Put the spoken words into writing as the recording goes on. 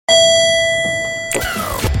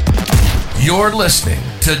You're listening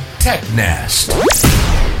to TechNest,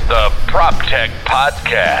 the PropTech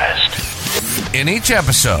podcast. In each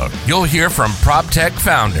episode, you'll hear from PropTech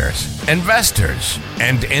founders, investors,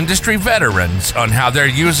 and industry veterans on how they're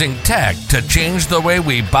using tech to change the way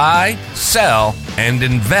we buy, sell, and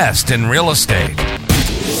invest in real estate.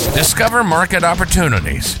 Discover market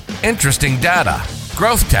opportunities, interesting data,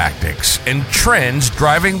 growth tactics, and trends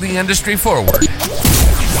driving the industry forward.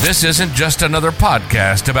 This isn't just another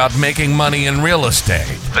podcast about making money in real estate.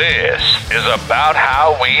 This is about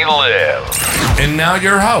how we live. And now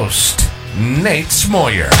your host, Nate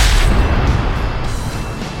Smoyer.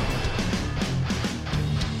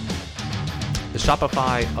 The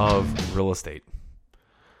Shopify of real estate.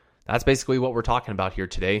 That's basically what we're talking about here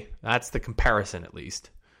today. That's the comparison, at least.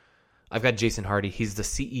 I've got Jason Hardy. He's the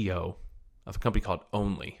CEO of a company called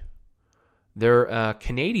Only. They're a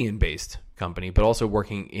Canadian-based company, but also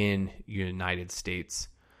working in United States.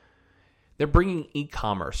 They're bringing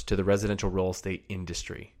e-commerce to the residential real estate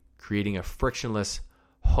industry, creating a frictionless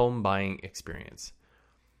home buying experience.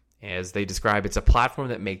 As they describe, it's a platform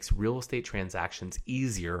that makes real estate transactions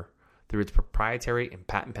easier through its proprietary and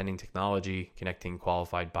patent-pending technology connecting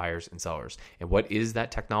qualified buyers and sellers. And what is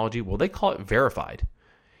that technology? Well, they call it verified.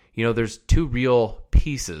 You know, there's two real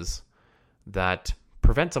pieces that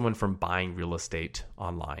prevent someone from buying real estate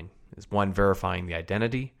online. Is one, verifying the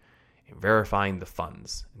identity, and verifying the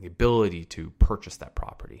funds and the ability to purchase that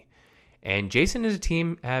property. And Jason and his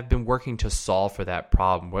team have been working to solve for that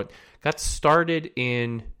problem. What got started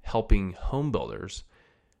in helping home builders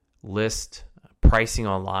list pricing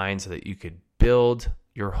online so that you could build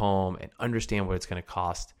your home and understand what it's going to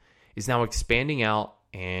cost is now expanding out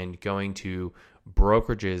and going to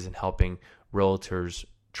brokerages and helping realtors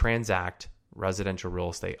transact residential real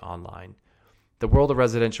estate online. The world of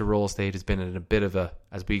residential real estate has been in a bit of a,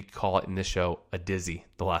 as we call it in this show, a dizzy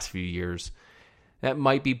the last few years. That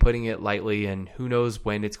might be putting it lightly, and who knows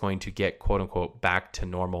when it's going to get quote unquote back to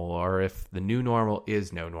normal, or if the new normal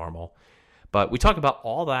is no normal. But we talk about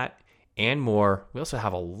all that and more. We also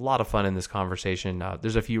have a lot of fun in this conversation.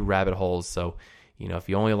 There's a few rabbit holes, so if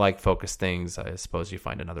you only like focused things, I suppose you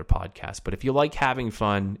find another podcast. But if you like having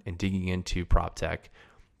fun and digging into prop tech,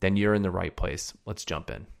 then you're in the right place. Let's jump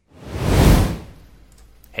in.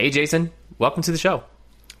 Hey, Jason. Welcome to the show.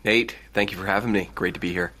 Nate, thank you for having me. Great to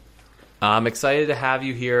be here. I'm excited to have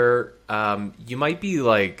you here. You might be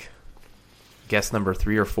like guest number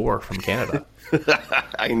 3 or 4 from Canada.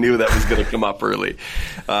 I knew that was going to come up early.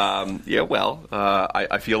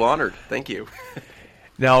 I feel honored. Thank you.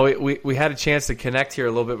 No, we had a chance to connect here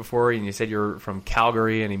a little bit before, and you said you're from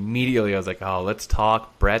Calgary, and immediately I was like, oh, let's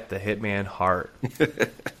talk Brett the Hitman Hart.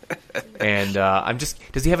 And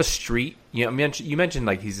does he have a street? You mentioned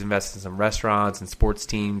like he's invested in some restaurants and sports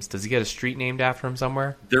teams. Does he get a street named after him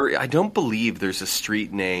somewhere? I don't believe there's a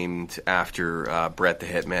street named after Brett the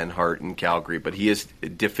Hitman Hart in Calgary, but he is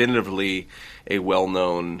definitively a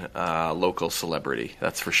well-known local celebrity.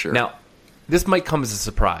 That's for sure. Now, this might come as a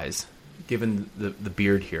surprise, given the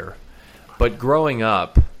beard here, but growing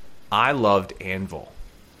up, I loved Anvil.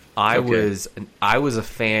 I was a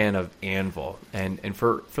fan of Anvil, and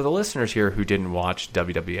for the listeners here who didn't watch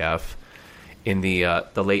WWF in the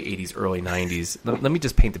late 80s, early 90s, let me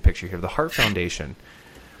just paint the picture here. The Hart Foundation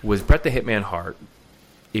was Bret the Hitman Hart.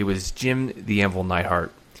 It was Jim the Anvil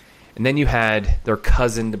Neidhart, and then you had their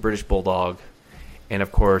cousin, the British Bulldog, and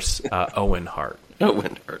of course Owen Hart.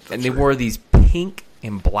 Owen Hart, and they wore these pink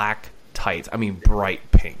and black tights. I mean,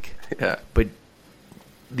 bright pink. Yeah, but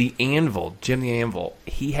the Anvil, Jim the Anvil,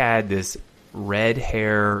 he had this red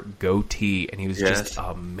hair goatee, and he was just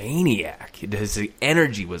a maniac. His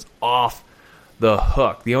energy was off the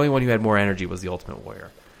hook. The only one who had more energy was the Ultimate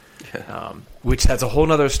Warrior, which has a whole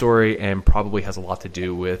nother story and probably has a lot to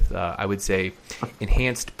do with, I would say,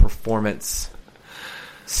 enhanced performance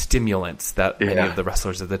stimulants that many of the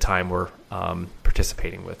wrestlers at the time were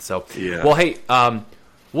participating with. So, well, hey,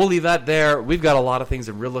 we'll leave that there. We've got a lot of things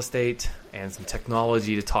in real estate and some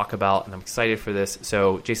technology to talk about, and I'm excited for this.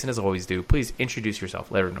 So, Jason, as always do, please introduce yourself.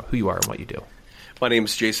 Let everyone know who you are and what you do. My name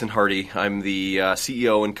is Jason Hardy. I'm the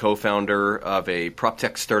CEO and co-founder of a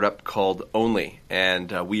PropTech startup called Only,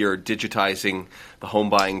 and we are digitizing the home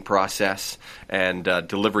buying process and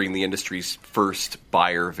delivering the industry's first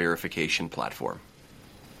buyer verification platform.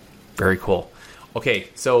 Very cool. Okay,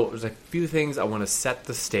 so there's a few things I want to set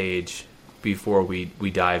the stage before we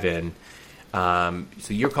dive in. So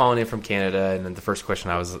you're calling in from Canada, and then the first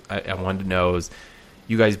question I wanted to know is,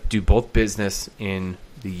 you guys do both business in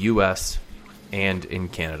the U.S. and in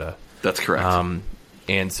Canada. That's correct.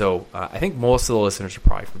 And so I think most of the listeners are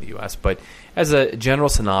probably from the U.S., but as a general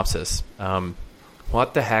synopsis,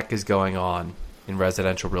 What the heck is going on in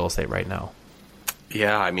residential real estate right now?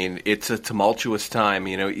 Yeah, I mean, it's a tumultuous time.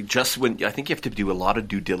 Just when I think you have to do a lot of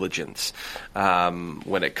due diligence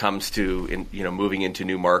when it comes to moving into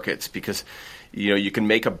new markets, because you can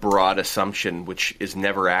make a broad assumption, which is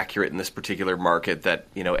never accurate in this particular market, that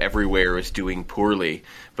everywhere is doing poorly.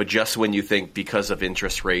 But just when you think, because of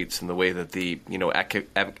interest rates and the way that the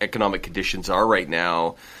economic conditions are right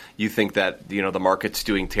now, you think that the market's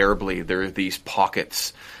doing terribly. There are these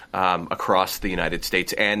pockets across the United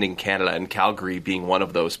States and in Canada, and Calgary being one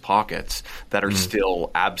of those pockets that are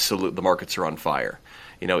still the markets are on fire.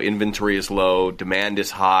 Inventory is low, demand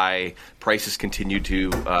is high, prices continue to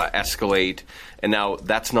escalate. And now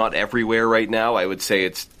that's not everywhere right now. I would say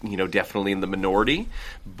it's, definitely in the minority,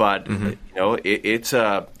 but it's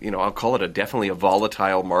I'll call it definitely a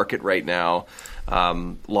volatile market right now.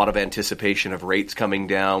 A lot of anticipation of rates coming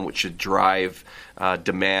down, which should drive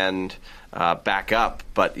demand back up.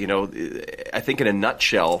 But, I think in a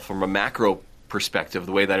nutshell, from a macro perspective,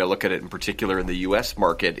 the way that I look at it in particular in the U.S.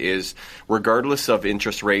 market is, regardless of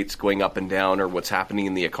interest rates going up and down or what's happening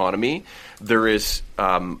in the economy, there is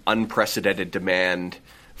unprecedented demand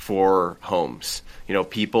for homes.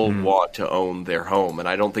 People want to own their home, and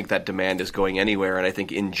I don't think that demand is going anywhere. And I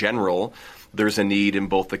think in general, there's a need in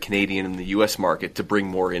both the Canadian and the U.S. market to bring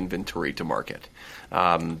more inventory to market.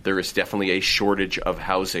 There is definitely a shortage of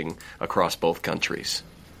housing across both countries.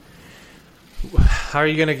 How are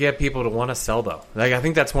you going to get people to want to sell, though? I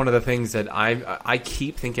think that's one of the things that I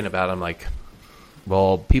keep thinking about. I'm like,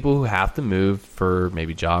 well, people who have to move for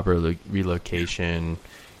maybe job or relocation,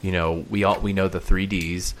 we know the 3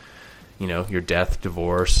 Ds, your death,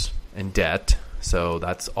 divorce, and debt. So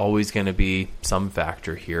that's always going to be some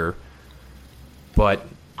factor here. But,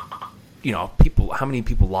 people, how many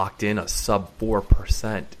people locked in a sub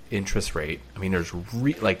 4% interest rate? I mean, there's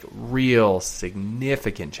real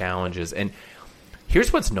significant challenges. And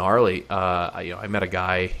here's what's gnarly. I met a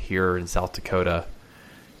guy here in South Dakota,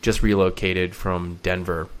 just relocated from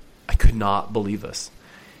Denver. I could not believe this.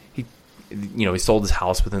 He sold his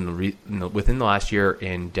house within the last year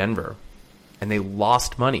in Denver, and they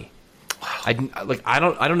lost money. Wow. I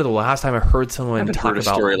don't know the last time I heard someone talk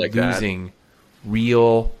about losing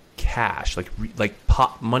real cash,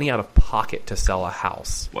 money out of pocket to sell a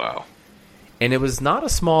house. Wow. And it was not a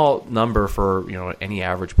small number for any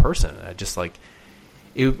average person. I just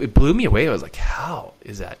it blew me away. I was like, how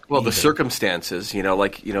is that? Well, the circumstances,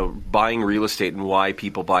 buying real estate and why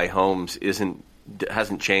people buy homes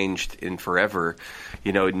hasn't changed in forever.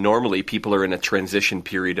 Normally people are in a transition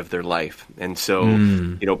period of their life. And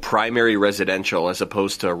so, primary residential as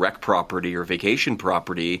opposed to a rec property or vacation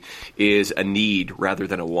property is a need rather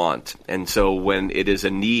than a want. And so when it is a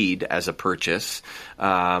need as a purchase,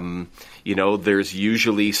 there's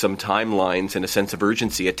usually some timelines and a sense of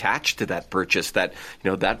urgency attached to that purchase. That,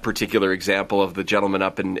 that particular example of the gentleman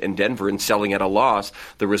up in Denver and selling at a loss,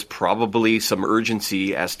 there was probably some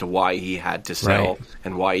urgency as to why he had to sell, right,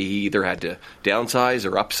 and why he either had to downsize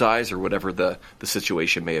or upsize or whatever the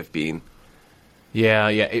situation may have been. Yeah.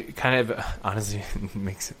 It kind of, honestly,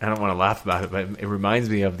 I don't want to laugh about it, but it reminds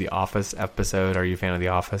me of the Office episode. Are you a fan of The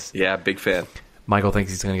Office? Yeah, big fan. Michael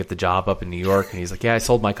thinks he's going to get the job up in New York, and he's like, yeah, I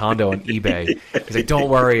sold my condo on eBay. He's like, don't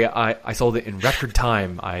worry, I sold it in record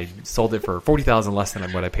time. I sold it for $40,000 less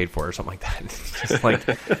than what I paid for it, or something like that. It's just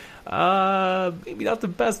maybe not the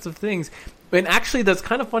best of things. And actually, that's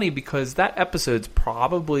kind of funny because that episode's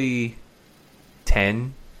probably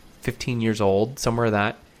 10, 15 years old, somewhere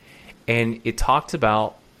that. And it talks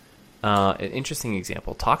about, an interesting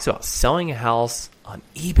example, talks about selling a house on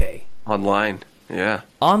eBay. Online, yeah.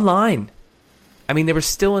 Online. I mean, they were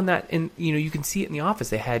still you can see it in The Office.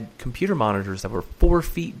 They had computer monitors that were 4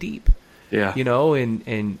 feet deep. Yeah.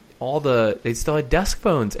 And they still had desk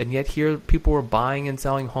phones. And yet here people were buying and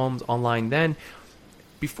selling homes online then.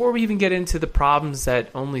 Before we even get into the problems that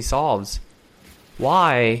Only solves,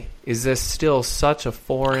 why is this still such a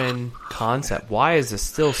foreign concept? Why is this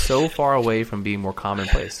still so far away from being more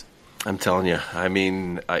commonplace? I'm telling you. I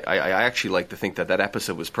mean, I actually like to think that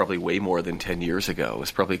episode was probably way more than 10 years ago. It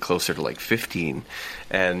was probably closer to 15.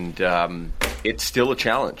 And it's still a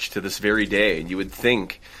challenge to this very day. And you would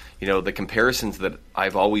think, the comparisons that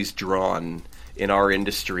I've always drawn in our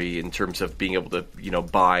industry in terms of being able to,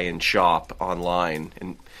 buy and shop online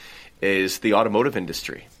is the automotive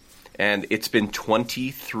industry. And it's been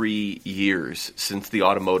 23 years since the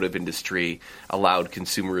automotive industry allowed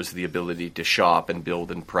consumers the ability to shop and build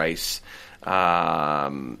and price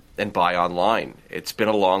and buy online. It's been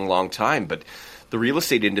a long, long time. But the real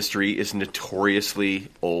estate industry is notoriously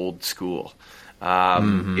old school.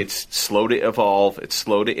 It's slow to evolve. It's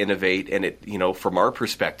slow to innovate. And it, from our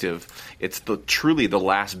perspective, it's truly the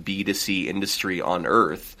last B2C industry on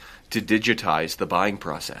earth to digitize the buying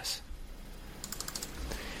process.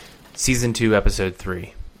 Season 2, episode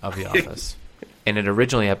 3 of The Office. And it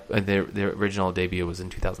originally, the original debut was in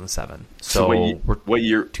 2007. So what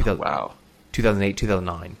year? 2008,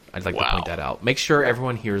 2009. I'd like to point that out. Make sure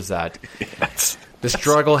everyone hears that. Yes. The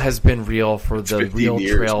struggle has been real for the real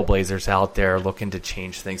years. trailblazers out there looking to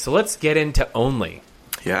change things. So let's get into Only.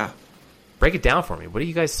 Yeah. Break it down for me. What are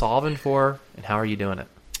you guys solving for, and how are you doing it?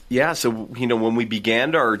 Yeah, so, when we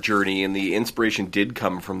began our journey, and the inspiration did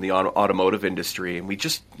come from the automotive industry, and we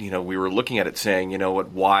just, we were looking at it saying,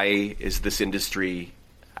 why is this industry,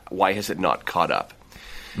 why has it not caught up?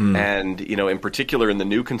 And, in particular in the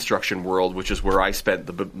new construction world, which is where I spent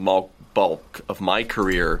the bulk of my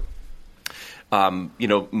career,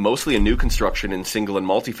 mostly in new construction in single and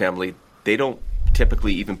multifamily, they don't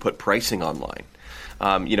typically even put pricing online.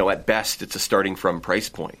 At best, it's a starting from price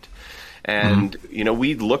point. And,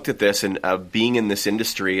 we looked at this and being in this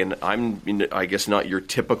industry, and I'm, I guess, not your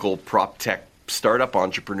typical prop tech startup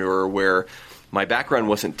entrepreneur where my background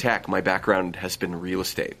wasn't tech. My background has been real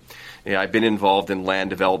estate. I've been involved in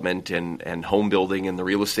land development and home building in the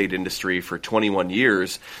real estate industry for 21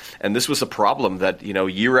 years. And this was a problem that,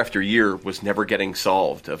 year after year was never getting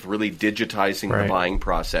solved, of really digitizing the buying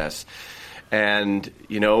process. And,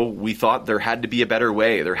 we thought there had to be a better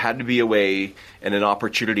way. There had to be a way and an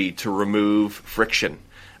opportunity to remove friction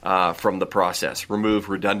from the process, remove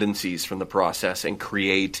redundancies from the process, and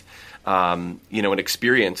create, an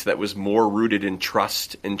experience that was more rooted in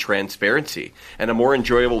trust and transparency, and a more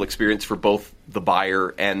enjoyable experience for both the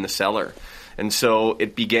buyer and the seller. And so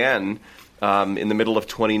it began in the middle of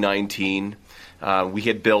 2019. We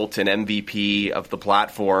had built an MVP of the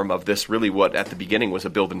platform of this, really what at the beginning was a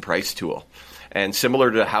build and price tool. And similar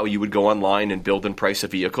to how you would go online and build and price a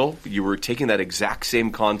vehicle, you were taking that exact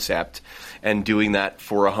same concept and doing that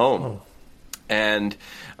for a home. Oh. And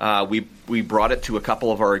we brought it to a couple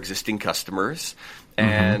of our existing customers.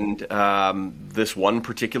 And this one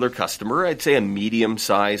particular customer, I'd say a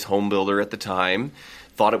medium-sized home builder at the time,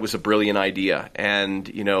 thought it was a brilliant idea and,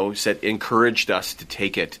 encouraged us to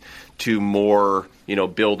take it to more,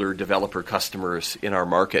 builder, developer customers in our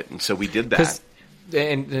market. And so we did that.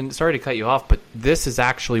 And sorry to cut you off, but this is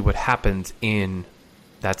actually what happens in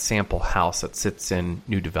that sample house that sits in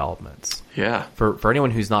new developments. Yeah. For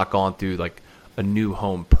anyone who's not gone through like a new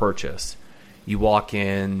home purchase, you walk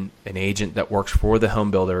in, an agent that works for the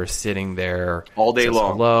home builder is sitting there all day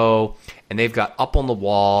long. Hello, and they've got up on the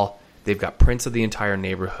wall, they've got prints of the entire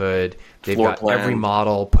neighborhood, they've Floor got plan. every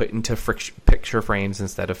model put into picture frames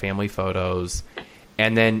instead of family photos.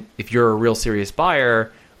 And then if you're a real serious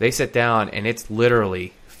buyer, they sit down and it's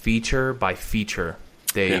literally feature by feature.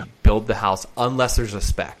 They build the house unless there's a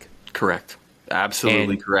spec. Correct.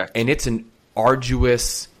 Absolutely correct. And it's an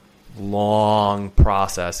arduous, long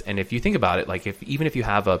process. And if you think about it, like even if you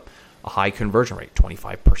have a high conversion rate,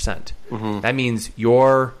 25%, that means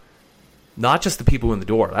you're not just the people in the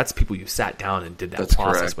door. That's people you sat down and did that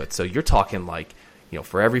process with. So you're talking like,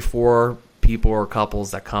 for every 4 people or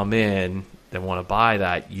couples that come in that want to buy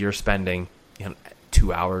that, you're spending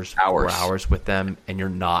 2 hours, 4 hours with them, and you're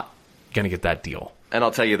not going to get that deal. And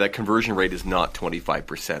I'll tell you, that conversion rate is not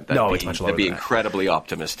 25%. It's much lower. That'd be incredibly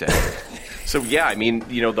optimistic. So,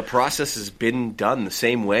 the process has been done the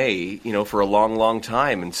same way, for a long, long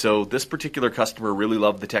time. And so this particular customer really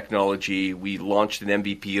loved the technology. We launched an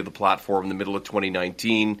MVP of the platform in the middle of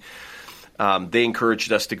 2019. They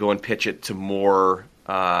encouraged us to go and pitch it to more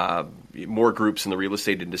groups in the real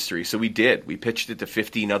estate industry. So we did. We pitched it to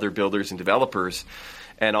 15 other builders and developers.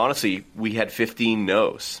 And honestly, we had 15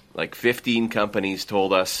 no's. Like 15 companies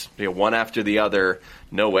told us, one after the other,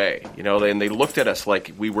 no way. And they looked at us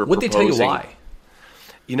like we were proposing. What'd they tell you why?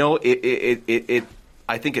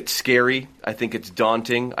 I think it's scary. I think it's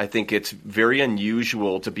daunting. I think it's very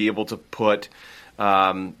unusual to be able to put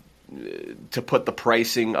the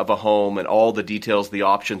pricing of a home and all the details, the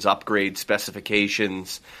options, upgrades,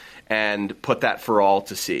 specifications, and put that for all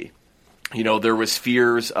to see. There was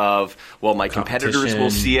fears of, my competitors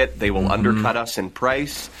will see it. They will undercut us in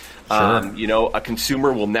price. Sure. A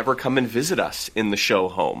consumer will never come and visit us in the show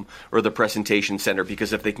home or the presentation center,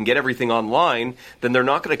 because if they can get everything online, then they're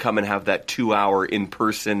not going to come and have that 2-hour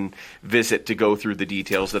in-person visit to go through the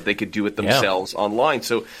details that they could do it themselves online.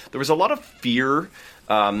 So there was a lot of fear,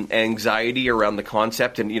 anxiety around the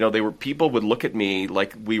concept, and people would look at me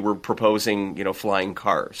like we were proposing, flying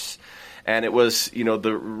cars. And it was,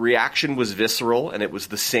 the reaction was visceral, and it was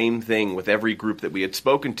the same thing with every group that we had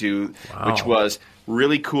spoken to, which was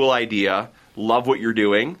really cool idea, love what you're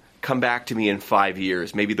doing. Come back to me in 5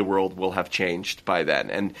 years. Maybe the world will have changed by then.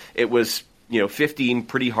 And it was, 15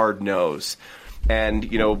 pretty hard no's. And,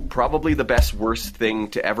 probably the worst thing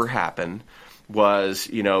to ever happen was,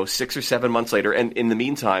 6 or 7 months later. And in the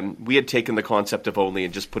meantime, we had taken the concept of Only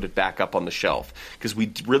and just put it back up on the shelf because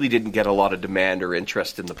we really didn't get a lot of demand or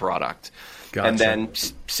interest in the product. Gotcha. And then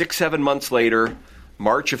 6, 7 months later,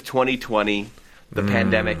 March of 2020, the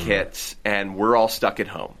pandemic hits and we're all stuck at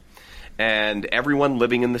home. And everyone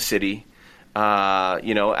living in the city,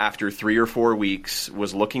 after 3 or 4 weeks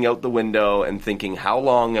was looking out the window and thinking, how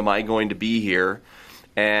long am I going to be here?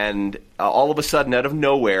 And all of a sudden, out of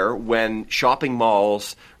nowhere, when shopping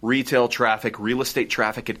malls, retail traffic, real estate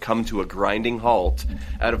traffic had come to a grinding halt,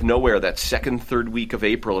 out of nowhere, that second, third week of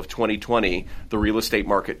April of 2020, the real estate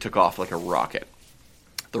market took off like a rocket.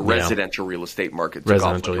 The residential real estate market took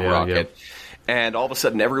off like a rocket. Yeah. And all of a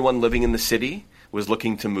sudden, everyone living in the city was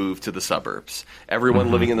looking to move to the suburbs.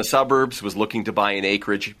 Everyone living in the suburbs was looking to buy an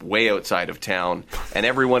acreage way outside of town. And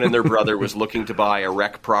everyone and their brother was looking to buy a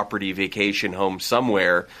rec property vacation home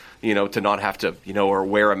somewhere, to not have to, or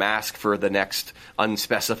wear a mask for the next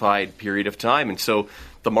unspecified period of time. And so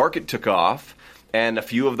the market took off. And a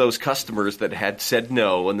few of those customers that had said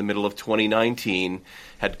no in the middle of 2019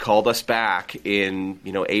 had called us back in,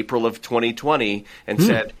 April of 2020 and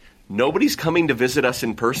said, nobody's coming to visit us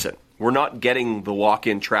in person. We're not getting the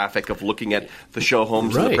walk-in traffic of looking at the show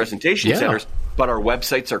homes and the presentation centers, but our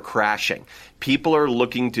websites are crashing. People are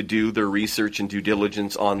looking to do their research and due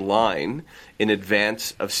diligence online in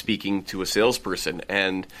advance of speaking to a salesperson.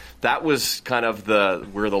 And that was kind of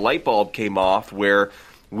where the light bulb came off, where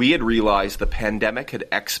we had realized the pandemic had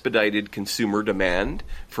expedited consumer demand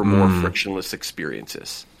for more frictionless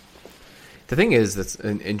experiences. The thing is that's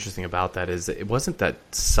interesting about that is that it wasn't that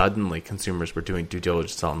suddenly consumers were doing due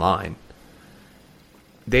diligence online.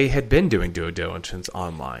 They had been doing due diligence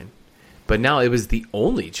online, but now it was the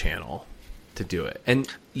only channel to do it. And,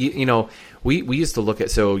 we used to look at,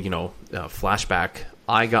 flashback,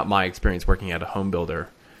 I got my experience working at a home builder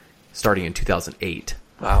starting in 2008.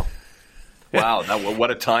 Wow. Wow,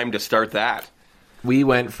 what a time to start that. We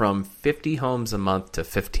went from 50 homes a month to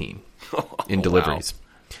 15 in deliveries. Wow.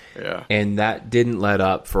 Yeah. And that didn't let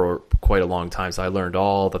up for quite a long time. So I learned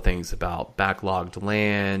all the things about backlogged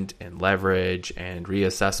land and leverage and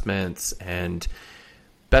reassessments and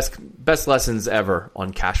best lessons ever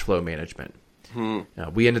on cash flow management.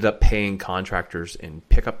 We ended up paying contractors in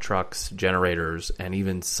pickup trucks, generators, and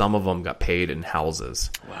even some of them got paid in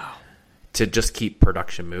houses. Wow. To just keep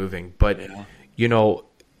production moving. But,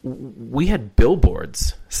 we had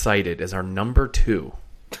billboards cited as our number 2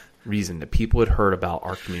 reason that people had heard about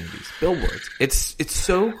our communities. Billboards. It's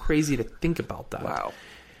so crazy to think about that. Wow.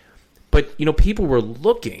 But people were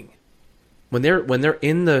looking when they're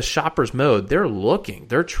in the shopper's mode. They're looking.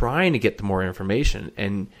 They're trying to get the more information.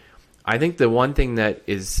 And I think the one thing that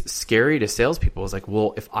is scary to salespeople is like,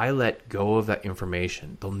 well, if I let go of that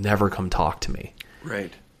information, they'll never come talk to me.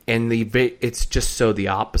 Right. And it's just so the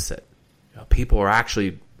opposite. People are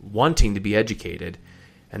actually wanting to be educated.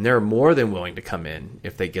 And they're more than willing to come in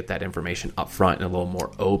if they get that information up front in a little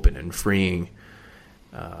more open and freeing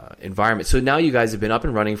environment. So now you guys have been up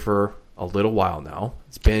and running for a little while now.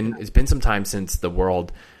 It's been some time since the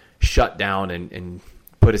world shut down and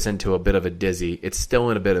put us into a bit of a dizzy. It's still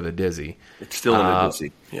in a bit of a dizzy. It's still in a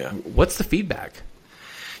dizzy, yeah. What's the feedback?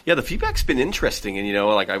 Yeah, the feedback's been interesting, and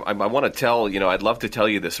I want to tell, I'd love to tell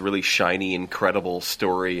you this really shiny, incredible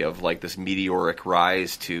story of like this meteoric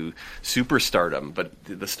rise to superstardom, but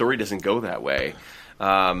the story doesn't go that way.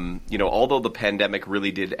 Although the pandemic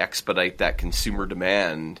really did expedite that consumer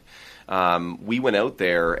demand, we went out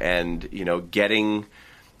there and getting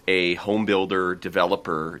a home builder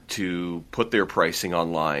developer to put their pricing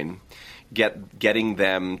online. Getting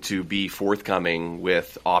them to be forthcoming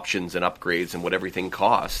with options and upgrades and what everything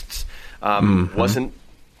costs wasn't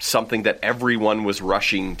something that everyone was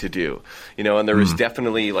rushing to do. And there was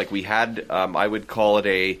definitely, we had, I would call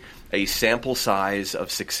it a sample size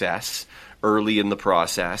of success early in the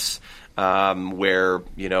process where,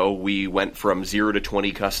 we went from 0 to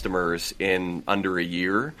 20 customers in under a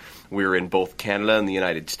year. We were in both Canada and the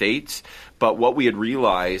United States. But what we had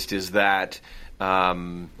realized is that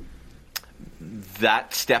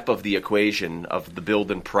that step of the equation of the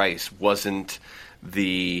build and price wasn't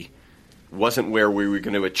where we were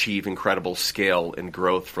going to achieve incredible scale and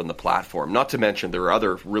growth from the platform. Not to mention there are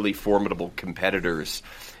other really formidable competitors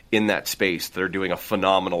in that space that are doing a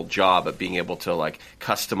phenomenal job at being able to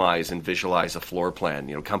customize and visualize a floor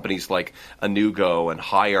plan. Companies like Anugo and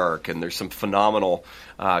Hierarch, and there's some phenomenal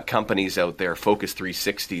companies out there, Focus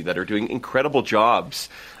 360, that are doing incredible jobs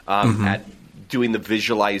at doing the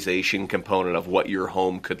visualization component of what your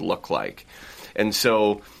home could look like. And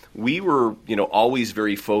so we were, always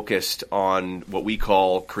very focused on what we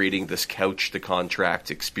call creating this couch to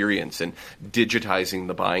contract experience and digitizing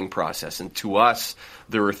the buying process. And to us,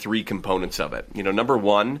 there are three components of it. Number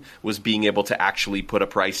one was being able to actually put a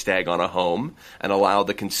price tag on a home and allow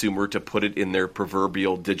the consumer to put it in their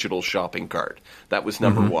proverbial digital shopping cart. That was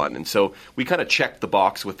number one. And so we kind of checked the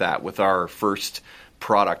box with that with our first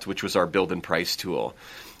product, which was our build and price tool.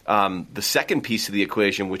 The second piece of the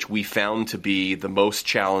equation, which we found to be the most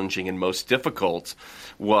challenging and most difficult,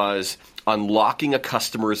 was unlocking a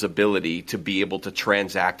customer's ability to be able to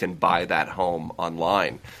transact and buy that home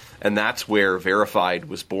online. And that's where Verified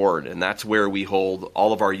was born. And that's where we hold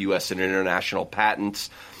all of our U.S. and international patents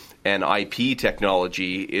and IP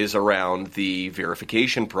technology is around the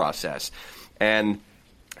verification process. And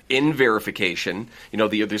in verification,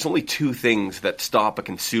 there's only two things that stop a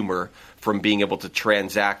consumer from being able to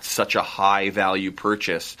transact such a high-value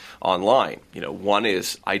purchase online. One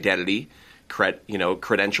is identity,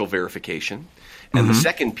 credential verification, and the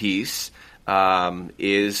second piece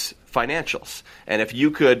is financials. And if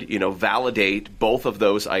you could, validate both of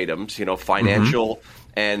those items, financial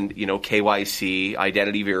and, KYC,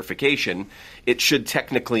 identity verification, it should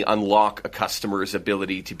technically unlock a customer's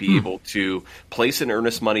ability to be able to place an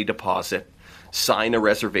earnest money deposit, sign a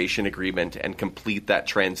reservation agreement, and complete that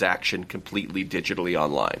transaction completely digitally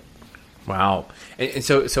online. Wow. And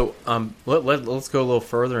so let's go a little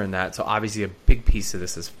further in that. So obviously a big piece of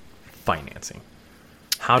this is financing.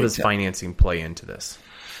 How does financing play into this?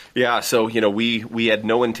 Yeah, so we had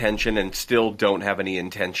no intention and still don't have any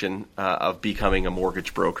intention of becoming a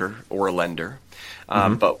mortgage broker or a lender,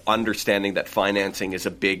 but understanding that financing is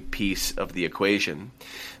a big piece of the equation.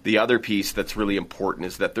 The other piece that's really important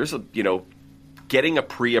is that there's getting a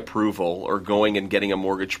pre-approval or going and getting a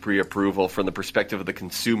mortgage pre-approval from the perspective of the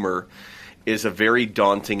consumer is a very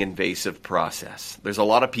daunting, invasive process. There's a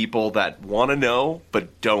lot of people that want to know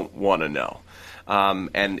but don't want to know.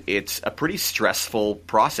 And it's a pretty stressful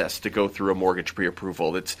process to go through a mortgage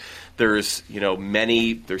pre-approval. There's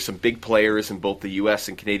some big players in both the U.S.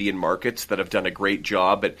 and Canadian markets that have done a great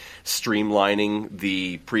job at streamlining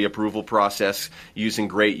the pre-approval process, using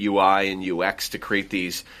great UI and UX to create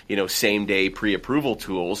these, same-day pre-approval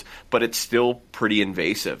tools, but it's still pretty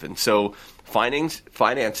invasive. And so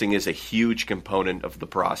financing is a huge component of the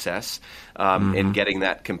process in getting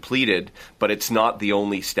that completed, but it's not the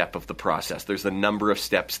only step of the process. There's a number of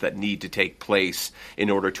steps that need to take place in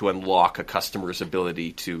order to unlock a customer's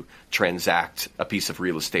ability to transact a piece of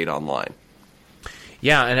real estate online.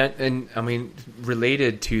 Yeah, and I mean,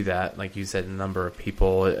 related to that, like you said, a number of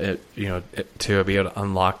people, to be able to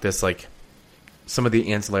unlock this, like some of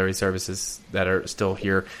the ancillary services that are still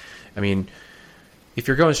here. I mean, if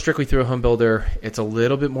you're going strictly through a home builder, it's a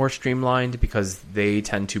little bit more streamlined because they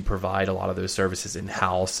tend to provide a lot of those services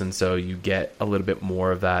in-house, and so you get a little bit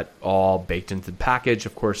more of that all baked into the package.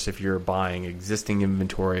 Of course, if you're buying existing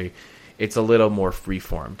inventory, it's a little more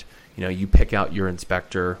free-formed. You pick out your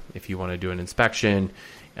inspector if you want to do an inspection.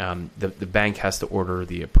 The bank has to order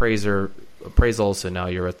the appraisal, so now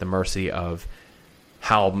you're at the mercy of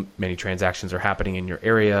how many transactions are happening in your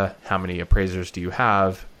area, how many appraisers do you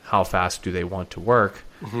have, how fast do they want to work?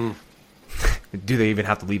 Do they even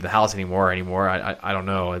have to leave the house anymore? I don't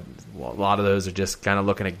know. A lot of those are just kind of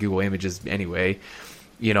looking at Google Images anyway.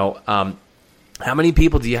 How many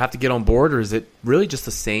people do you have to get on board, or is it really just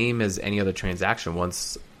the same as any other transaction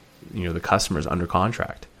once the customer's under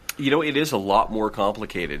contract? It is a lot more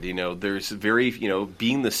complicated. There's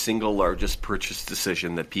being the single largest purchase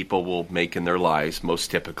decision that people will make in their lives,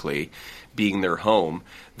 most typically being their home,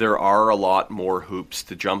 there are a lot more hoops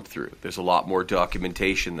to jump through. There's a lot more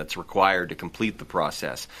documentation that's required to complete the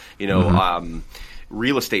process.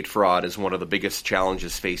 Real estate fraud is one of the biggest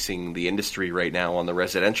challenges facing the industry right now on the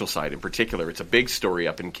residential side in particular. It's a big story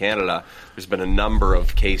up in Canada. There's been a number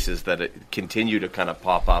of cases that continue to kind of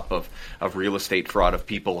pop up of real estate fraud, of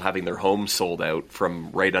people having their homes sold out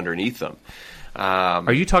from right underneath them.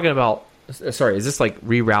 Are you talking about, sorry, is this like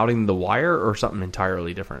rerouting the wire or something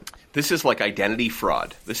entirely different? This is like identity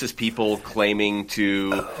fraud. This is people claiming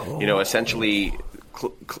to, essentially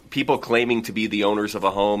people claiming to be the owners of a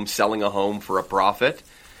home, selling a home for a profit,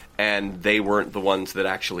 and they weren't the ones that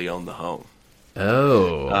actually owned the home.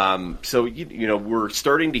 Oh. So, we're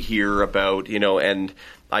starting to hear about, and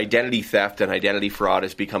identity theft and identity fraud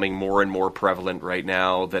is becoming more and more prevalent right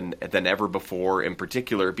now than ever before, in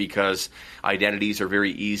particular because identities are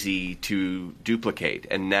very easy to duplicate.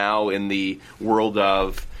 And now in the world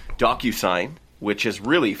of DocuSign, which has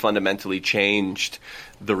really fundamentally changed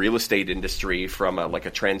the real estate industry from a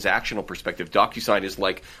transactional perspective. DocuSign is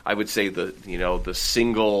I would say the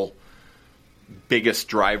single biggest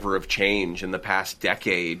driver of change in the past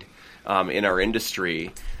decade in our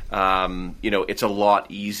industry. It's a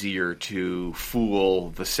lot easier to fool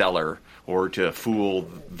the seller or to fool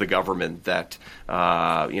the government that,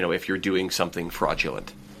 if you're doing something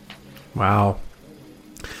fraudulent. Wow.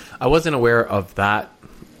 I wasn't aware of that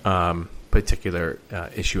particular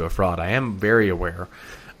issue of fraud. I am very aware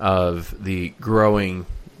of the growing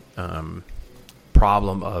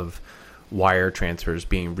problem of wire transfers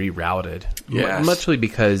being rerouted. Yes. Muchly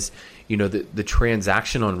because, the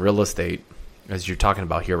transaction on real estate, as you're talking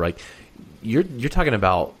about here, you're talking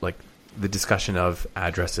about the discussion of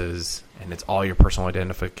addresses, and it's all your personal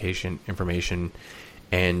identification information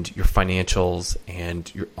and your financials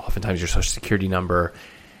and oftentimes your social security number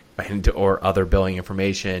or other billing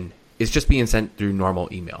information is just being sent through normal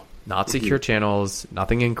email, not secure channels,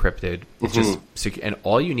 nothing encrypted. It's just secure, and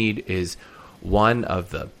all you need is one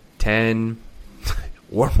of the 10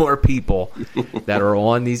 or more people that are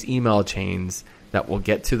on these email chains that will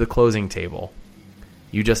get to the closing table.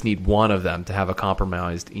 You just need one of them to have a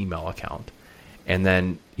compromised email account. And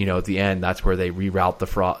then, at the end, that's where they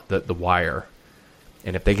reroute the wire.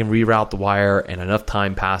 And if they can reroute the wire and enough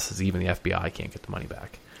time passes, even the FBI can't get the money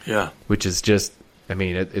back. Yeah. Which is just,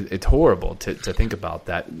 it's horrible to think about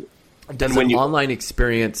that. Does an online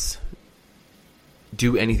experience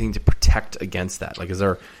do anything to protect against that? Is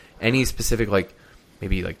there any specific,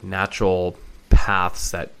 maybe natural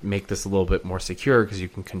paths that make this a little bit more secure because you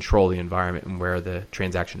can control the environment and where the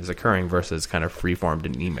transaction is occurring versus kind of free-formed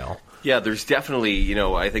in email? Yeah, there's definitely,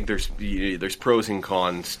 I think there's pros and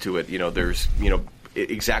cons to it. There's,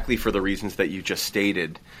 exactly for the reasons that you just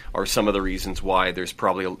stated are some of the reasons why there's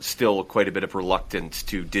probably still quite a bit of reluctance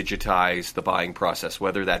to digitize the buying process,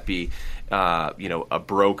 whether that be, a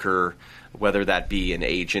broker, whether that be an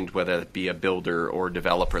agent, whether it be a builder or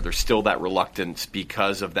developer. There's still that reluctance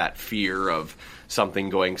because of that fear of something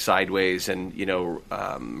going sideways and,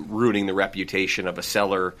 ruining the reputation of a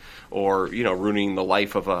seller or, ruining the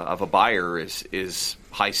life of a buyer is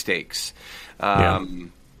high stakes. I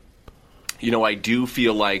do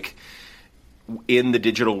feel like in the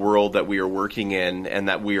digital world that we are working in and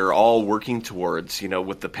that we are all working towards,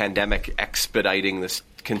 with the pandemic expediting this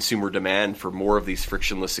consumer demand for more of these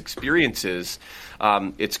frictionless experiences,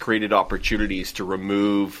 it's created opportunities to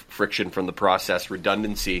remove friction from the process,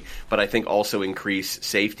 redundancy, but I think also increase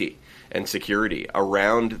safety and security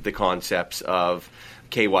around the concepts of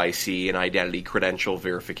KYC and identity credential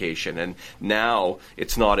verification. And now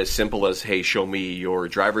it's not as simple as, hey, show me your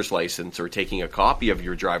driver's license or taking a copy of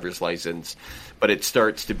your driver's license, but it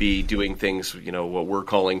starts to be doing things, what we're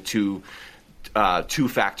calling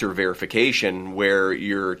two-factor verification, where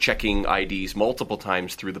you're checking IDs multiple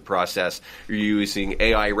times through the process. You're using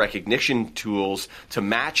AI recognition tools to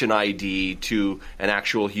match an ID to an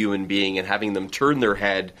actual human being and having them turn their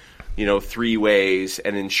head 3 ways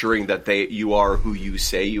and ensuring that you are who you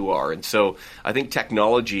say you are. And so I think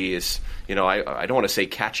technology is, I don't want to say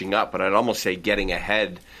catching up, but I'd almost say getting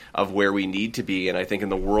ahead of where we need to be. And I think in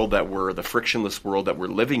the frictionless world that we're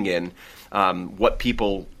living in, what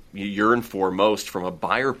people yearn for most from a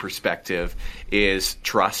buyer perspective is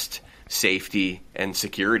trust, safety, and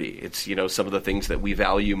security. It's, some of the things that we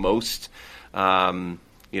value most.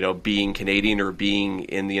 Being Canadian or being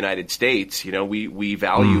in the United States, we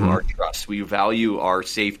value our trust, we value our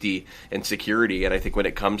safety and security. And I think when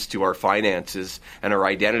it comes to our finances and our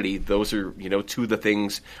identity, those are, two of the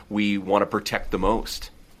things we want to protect the most.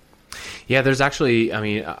 Yeah, there's actually,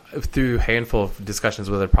 through a handful of discussions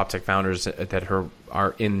with other PropTech founders that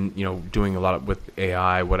are in, doing a lot with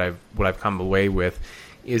AI, what I've come away with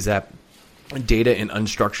is that data in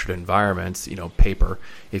unstructured environments, paper,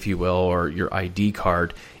 if you will, or your ID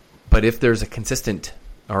card. But if there's a consistent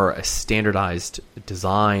or a standardized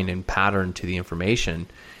design and pattern to the information,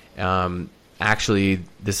 actually,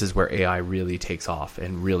 this is where AI really takes off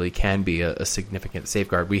and really can be a significant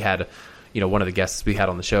safeguard. We had, one of the guests we had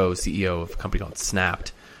on the show, CEO of a company called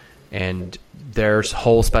Snapped, and their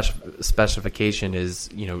whole specification is,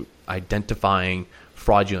 identifying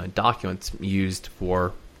fraudulent documents used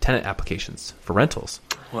for tenant applications for rentals.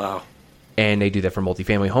 Wow. And they do that for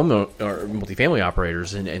multifamily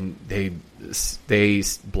operators, and they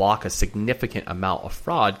block a significant amount of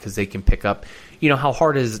fraud because they can pick up, how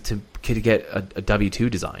hard is it to get a W-2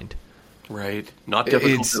 designed? Right. Not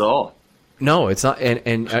difficult at all. No, it's not,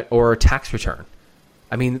 and or a tax return.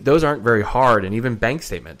 Those aren't very hard, and even bank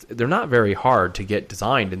statements, they're not very hard to get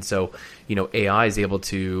designed. And so, AI is able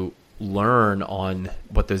to learn on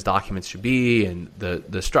what those documents should be and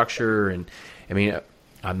the structure. And I mean,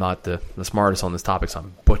 I'm not the smartest on this topic, so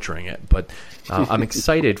I'm butchering it. But I'm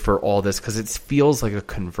excited for all this because it feels like a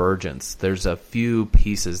convergence. There's a few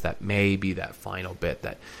pieces that may be that final bit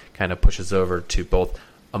that kind of pushes over to both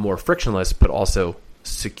a more frictionless but also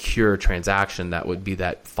secure transaction that would be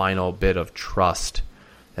that final bit of trust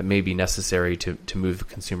that may be necessary to move the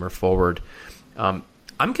consumer forward. I'm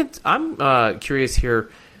curious here.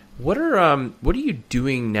 What are you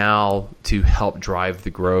doing now to help drive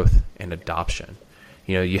the growth and adoption?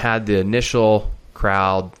 You know, you had the initial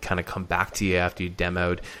crowd kind of come back to you after you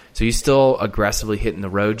demoed. So you still aggressively hitting the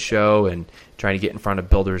road show and trying to get in front of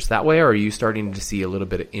builders that way, or are you starting to see a little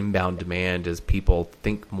bit of inbound demand as people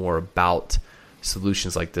think more about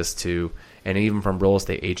solutions like this too, and even from real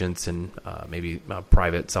estate agents and maybe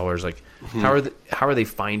private sellers? Like, how are they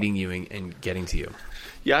finding you and getting to you?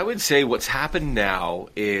 Yeah, I would say what's happened now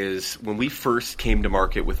is when we first came to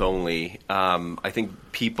market with Only, I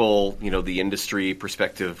think people, the industry,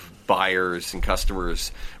 prospective buyers and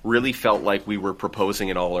customers really felt like we were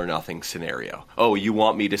proposing an all or nothing scenario. Oh, you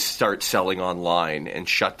want me to start selling online and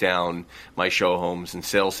shut down my show homes and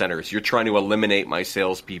sales centers? You're trying to eliminate my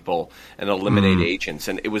salespeople and eliminate agents.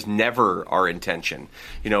 And it was never our intention.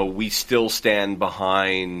 We still stand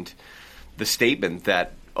behind the statement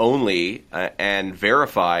that Only and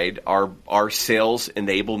Verified are sales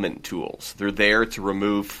enablement tools. They're there to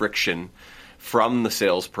remove friction from the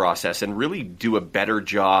sales process and really do a better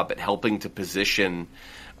job at helping to position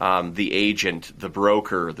the agent, the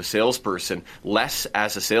broker, the salesperson less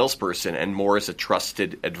as a salesperson and more as a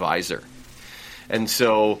trusted advisor. And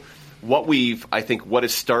so what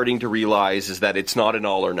is starting to realize is that it's not an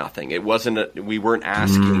all or nothing. We weren't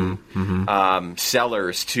asking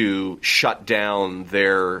sellers to shut down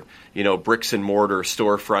their, bricks and mortar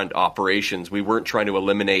storefront operations. We weren't trying to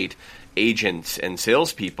eliminate agents and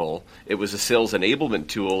salespeople. It was a sales enablement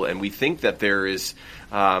tool, and we think that there is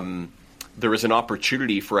an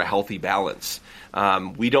opportunity for a healthy balance.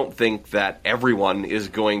 We don't think that everyone is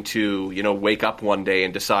going to, wake up one day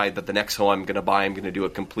and decide that the next home I'm going to buy, I'm going to do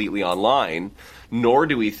it completely online, nor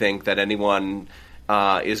do we think that anyone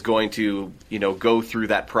is going to, go through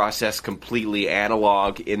that process completely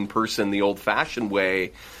analog, in person, the old-fashioned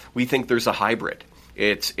way. We think there's a hybrid.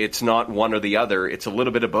 It's not one or the other. It's a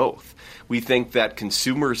little bit of both. We think that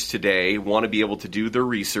consumers today want to be able to do their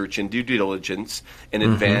research and due diligence in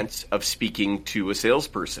advance of speaking to a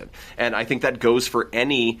salesperson. And I think that goes for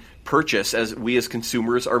any purchase as we as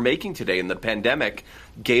consumers are making today. And the pandemic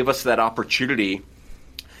gave us that opportunity.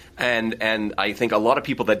 And I think a lot of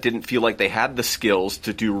people that didn't feel like they had the skills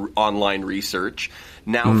to do online research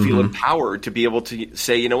now feel empowered to be able to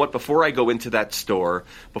say, you know what, before I go into that store,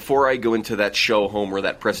 before I go into that show home or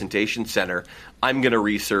that presentation center, I'm going to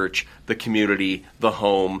research the community, the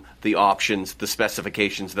home, the options, the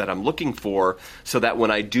specifications that I'm looking for, so that when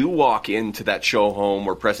I do walk into that show home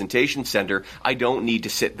or presentation center, I don't need to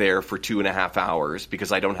sit there for 2.5 hours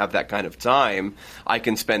because I don't have that kind of time. I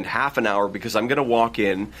can spend half an hour because I'm going to walk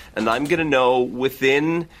in and I'm going to know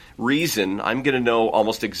within reason, I'm going to know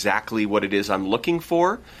almost exactly what it is I'm looking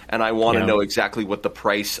for, and I want to know exactly what the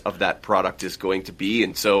price of that product is going to be.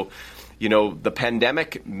 And so, the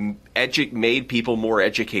pandemic made people more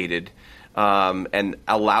educated and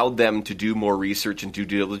allowed them to do more research and due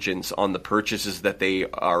diligence on the purchases that they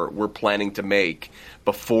were planning to make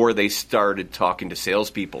before they started talking to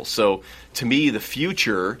salespeople. So to me, the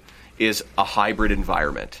future is a hybrid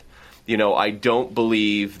environment. I don't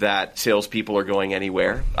believe that salespeople are going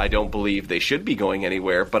anywhere. I don't believe they should be going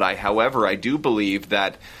anywhere. But however, I do believe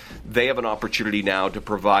that they have an opportunity now to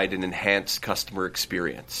provide an enhanced customer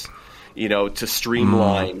experience. To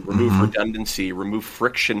streamline, remove redundancy, remove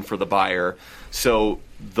friction for the buyer. So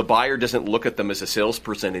the buyer doesn't look at them as a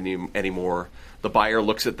salesperson anymore. The buyer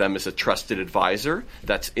looks at them as a trusted advisor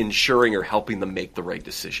that's ensuring or helping them make the right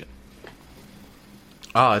decision.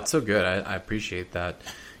 Oh, it's so good. I appreciate that.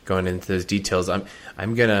 Going into those details,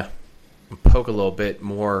 I'm gonna poke a little bit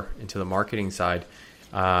more into the marketing side.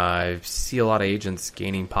 I see a lot of agents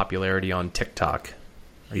gaining popularity on TikTok.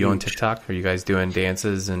 Are you on TikTok? Are you guys doing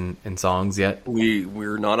dances and songs yet?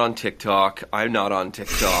 We're not on TikTok. I'm not on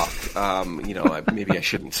TikTok. Maybe I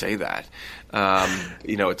shouldn't say that.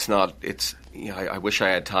 It's not. It's. I wish I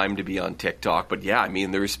had time to be on TikTok, but yeah,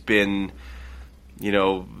 there's been,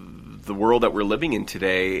 the world that we're living in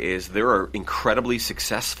today is there are incredibly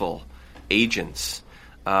successful agents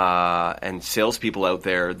and salespeople out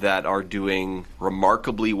there that are doing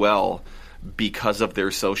remarkably well because of their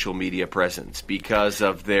social media presence, because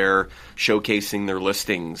of their showcasing their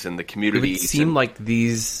listings and the community. It would seem like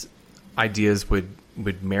these ideas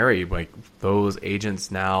would marry, like those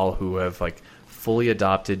agents now who have like fully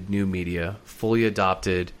adopted new media, fully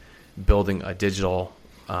adopted building a digital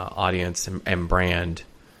audience and brand,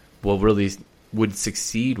 would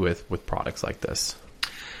succeed with products like this.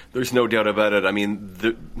 There's no doubt about it. I mean,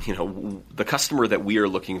 the customer that we are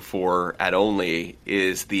looking for at Only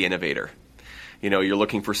is the innovator. You're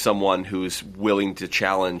looking for someone who's willing to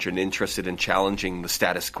challenge and interested in challenging the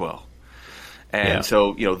status quo. And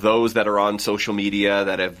so, those that are on social media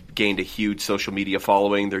that have gained a huge social media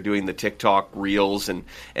following, they're doing the TikTok reels and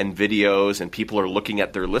videos, and people are looking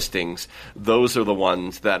at their listings. Those are the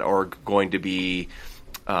ones that are going to be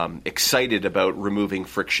excited about removing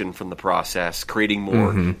friction from the process, creating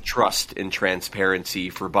more trust and transparency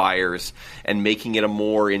for buyers, and making it a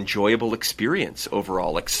more enjoyable experience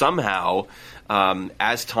overall. Like somehow,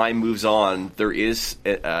 as time moves on, there is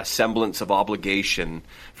a semblance of obligation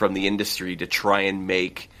from the industry to try and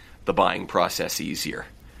make the buying process easier.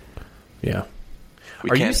 Yeah.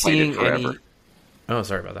 Are you seeing any? Oh,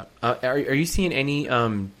 sorry about that. Are you seeing any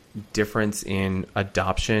difference in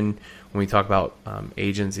adoption when we talk about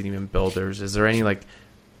agents and even builders? Is there any like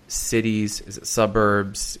cities? Is it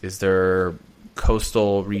suburbs? Is there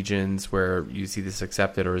coastal regions where you see this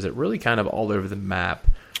accepted, or is it really kind of all over the map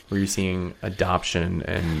where you're seeing adoption?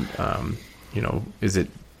 And is it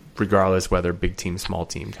regardless whether big team, small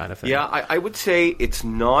team kind of thing? Yeah, I would say it's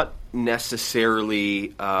not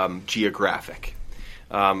necessarily geographic.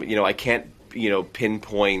 I can't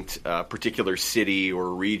pinpoint a particular city or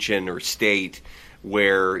region or state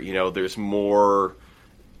where there's more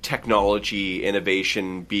technology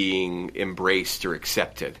innovation being embraced or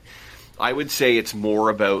accepted. I would say it's more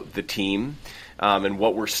about the team. And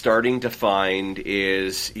what we're starting to find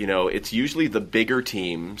is, it's usually the bigger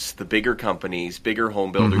teams, the bigger companies, bigger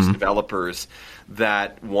home builders, developers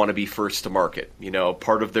that want to be first to market.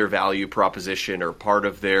 Part of their value proposition or part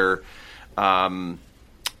of their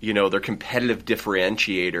their competitive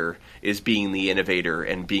differentiator is being the innovator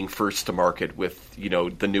and being first to market with,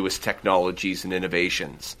 the newest technologies and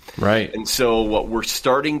innovations. Right. And so what we're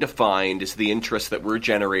starting to find is the interest that we're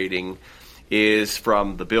generating is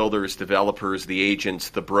from the builders, developers, the agents,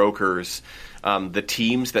 the brokers, the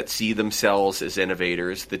teams that see themselves as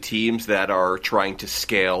innovators, the teams that are trying to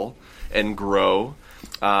scale and grow,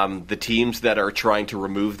 the teams that are trying to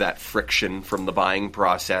remove that friction from the buying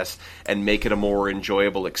process and make it a more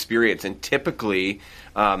enjoyable experience. And typically,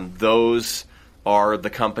 those are the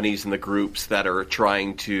companies and the groups that are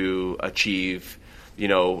trying to achieve,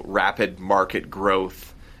 rapid market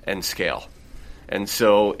growth and scale. And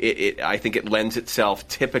so I think it lends itself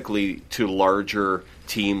typically to larger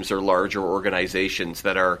teams or larger organizations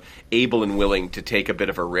that are able and willing to take a bit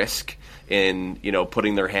of a risk in,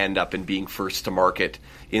 putting their hand up and being first to market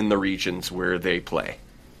in the regions where they play.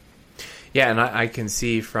 Yeah, and I can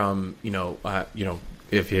see from,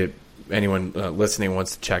 if anyone listening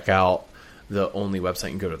wants to check out the Only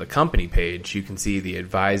website and go to the company page, you can see the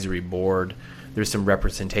advisory board. There's some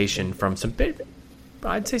representation from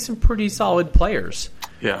I'd say some pretty solid players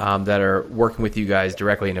that are working with you guys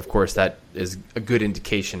directly. And of course, that is a good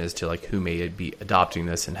indication as to like who may be adopting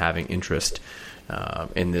this and having interest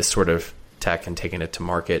in this sort of tech and taking it to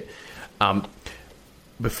market.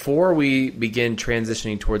 Before we begin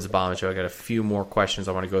transitioning towards the bottom of the show, I got a few more questions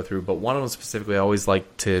I want to go through, but one of them specifically, I always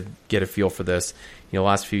like to get a feel for this. The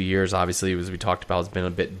last few years, obviously, as we talked about, has been a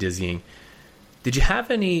bit dizzying. Did you have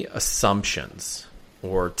any assumptions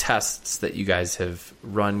or tests that you guys have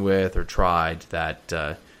run with or tried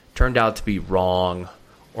that turned out to be wrong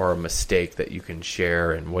or a mistake that you can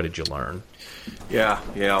share, and what did you learn? Yeah,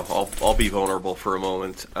 I'll be vulnerable for a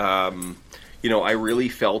moment. I really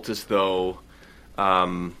felt as though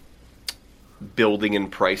building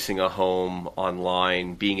and pricing a home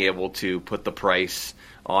online, being able to put the price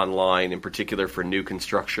online, in particular for new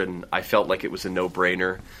construction, I felt like it was a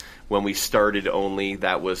no-brainer. When we started Only,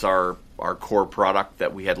 that was our core product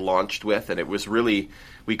that we had launched with, and it was really,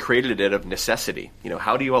 we created it out of necessity.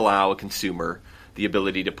 How do you allow a consumer the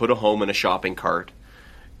ability to put a home in a shopping cart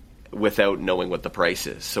without knowing what the price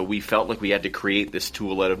is? So we felt like we had to create this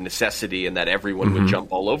tool out of necessity and that everyone would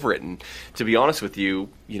jump all over it. And to be honest with you,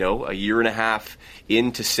 a year and a half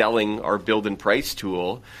into selling our build and price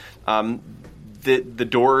tool, the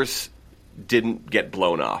doors didn't get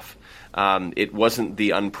blown off. It wasn't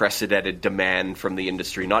the unprecedented demand from the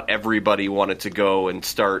industry. Not everybody wanted to go and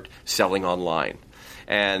start selling online.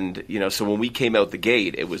 And, so when we came out the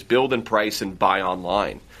gate, it was build and price and buy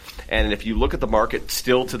online. And if you look at the market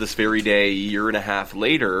still to this very day, a year and a half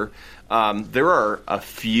later, there are a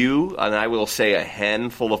few, and I will say a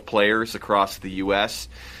handful of players across the U.S.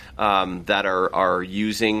 that are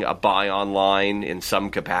using a buy online in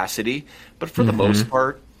some capacity, but for the most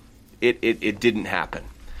part, it didn't happen.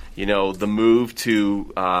 The move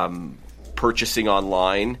to purchasing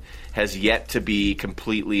online has yet to be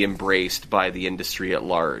completely embraced by the industry at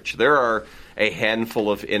large. There are a handful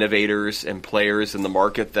of innovators and players in the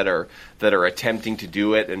market that are attempting to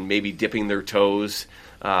do it and maybe dipping their toes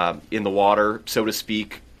in the water, so to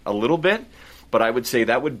speak, a little bit. But I would say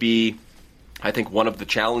that would be, I think, one of the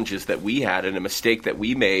challenges that we had, and a mistake that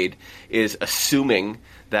we made, is assuming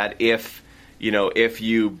that if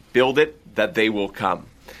you build it, that they will come.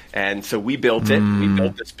 And so we built it. We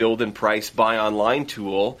built this build and price buy online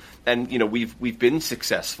tool, and we've been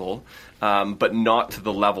successful, but not to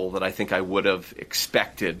the level that I think I would have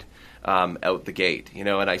expected out the gate.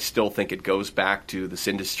 And I still think it goes back to this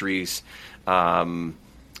industry's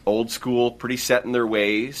old school, pretty set in their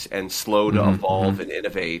ways, and slow to evolve and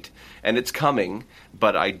innovate. And it's coming,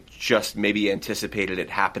 but I just maybe anticipated it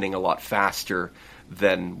happening a lot faster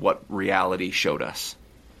than what reality showed us.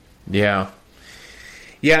 Yeah.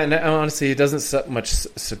 Yeah, and honestly, it doesn't so much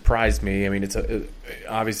surprise me. I mean, it's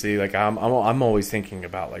obviously, like, I'm always thinking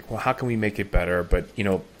about, like, well, how can we make it better? But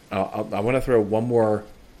I want to throw one more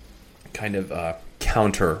kind of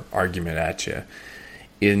counter argument at you,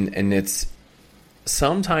 and it's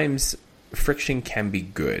sometimes friction can be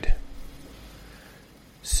good.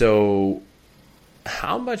 So,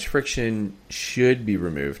 how much friction should be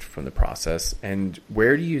removed from the process, and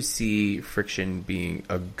where do you see friction being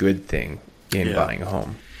a good thing in buying a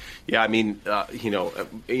home? Yeah, I mean,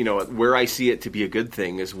 where I see it to be a good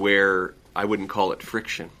thing is where I wouldn't call it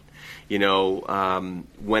friction.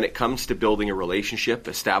 When it comes to building a relationship,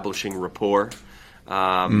 establishing rapport,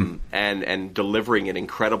 and delivering an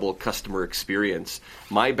incredible customer experience.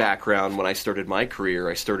 My background, when I started my career,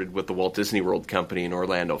 I started with the Walt Disney World Company in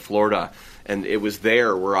Orlando, Florida, and it was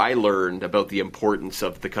there where I learned about the importance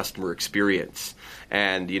of the customer experience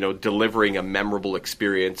and, delivering a memorable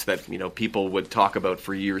experience that, people would talk about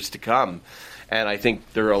for years to come. And I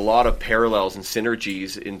think there are a lot of parallels and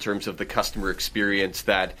synergies in terms of the customer experience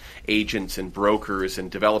that agents and brokers and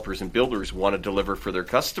developers and builders want to deliver for their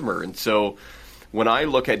customer. And so when I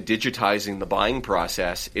look at digitizing the buying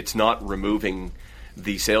process, it's not removing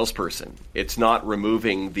the salesperson. It's not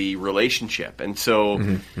removing the relationship. And so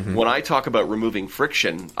when I talk about removing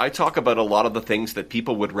friction, I talk about a lot of the things that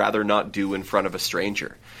people would rather not do in front of a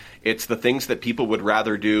stranger. It's the things that people would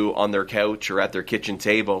rather do on their couch or at their kitchen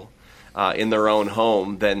table in their own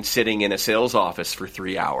home than sitting in a sales office for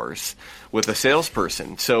 3 hours with a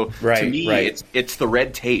salesperson. So to me, it's the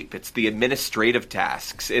red tape, it's the administrative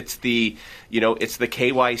tasks, it's the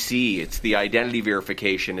KYC, it's the identity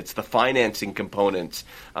verification, it's the financing components,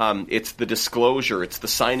 it's the disclosure, it's the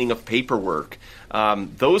signing of paperwork.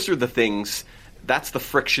 Those are the things. That's the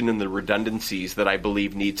friction and the redundancies that I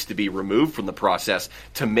believe needs to be removed from the process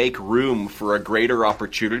to make room for a greater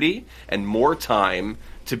opportunity and more time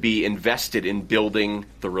to be invested in building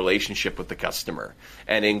the relationship with the customer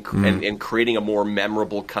and in creating a more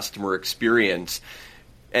memorable customer experience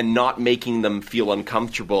and not making them feel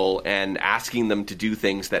uncomfortable and asking them to do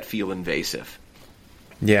things that feel invasive.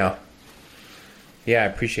 Yeah. Yeah, I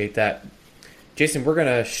appreciate that. Jason, we're going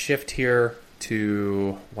to shift here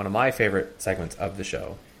to one of my favorite segments of the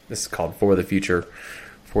show. This is called For the Future.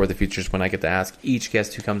 For the Future is when I get to ask each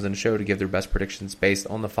guest who comes on the show to give their best predictions based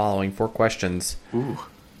on the following 4 questions. Ooh.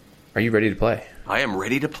 Are you ready to play? I am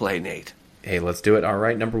ready to play, Nate. Hey, let's do it. All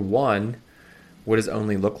right, number 1, what does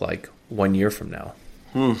Only look like 1 year from now?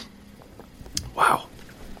 Wow.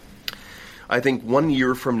 I think 1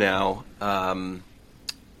 year from now,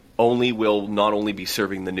 Only will not only be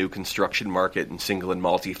serving the new construction market in single and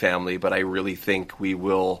multifamily, but I really think we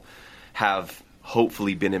will have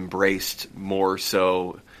hopefully been embraced more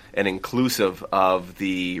so and inclusive of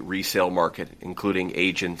the resale market, including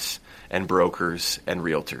agents and brokers and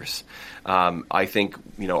realtors. I think,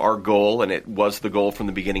 our goal, and it was the goal from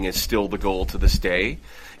the beginning, is still the goal to this day,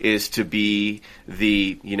 is to be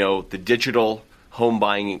the digital home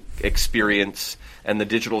buying experience and the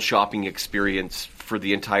digital shopping experience for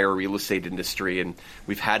the entire real estate industry. And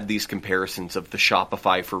we've had these comparisons of the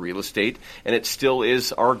Shopify for real estate, and it still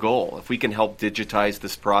is our goal. If we can help digitize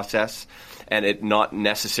this process and it not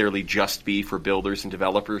necessarily just be for builders and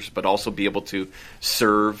developers, but also be able to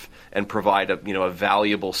serve and provide a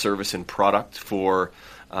valuable service and product for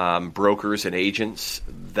brokers and agents,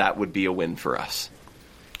 that would be a win for us.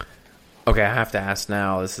 Okay, I have to ask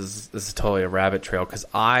now. This is totally a rabbit trail because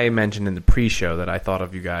I mentioned in the pre-show that I thought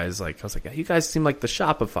of you guys like I was like, you guys seem like the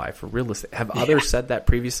Shopify for real estate. Have others said that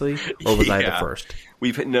previously, or was I the first?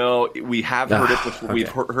 We have heard it before. Okay. We've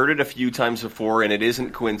heard it a few times before, and it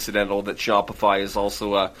isn't coincidental that Shopify is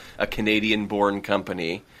also a Canadian-born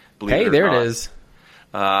company. Hey, there it is.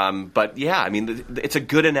 But yeah, I mean, it's a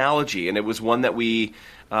good analogy, and it was one that we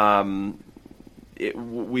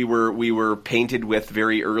were painted with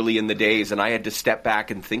very early in the days, and I had to step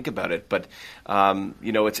back and think about it. But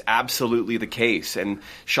it's absolutely the case, and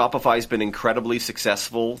Shopify's been incredibly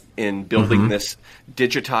successful in building this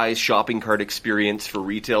digitized shopping cart experience for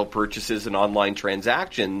retail purchases and online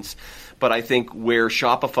transactions. But I think where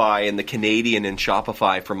Shopify and the Canadian in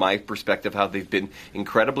Shopify, from my perspective, how they've been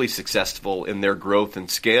incredibly successful in their growth and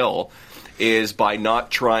scale is by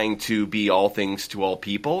not trying to be all things to all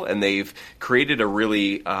people. And they've created a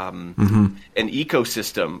really an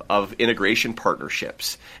ecosystem of integration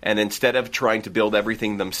partnerships. And instead of trying to build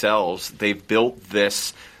everything themselves, they've built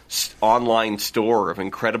this online store of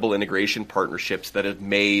incredible integration partnerships that have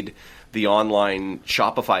made the online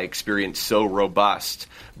Shopify experience so robust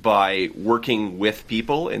by working with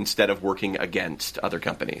people instead of working against other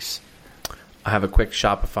companies. I have a quick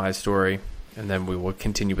Shopify story, and then we will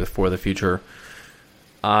continue with For the Future.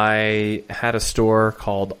 I had a store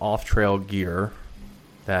called Off Trail Gear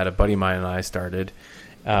that a buddy of mine and I started.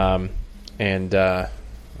 I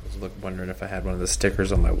was wondering if I had one of the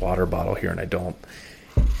stickers on my water bottle here, and I don't.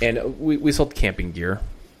 And we sold camping gear.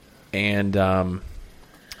 And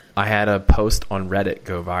I had a post on Reddit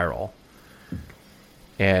go viral.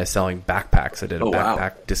 Selling backpacks. I did a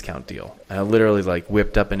backpack discount deal. And I literally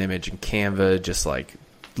whipped up an image in Canva, just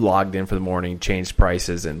logged in for the morning, changed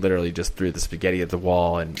prices, and literally just threw the spaghetti at the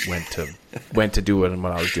wall and went to do what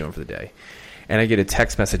I was doing for the day. And I get a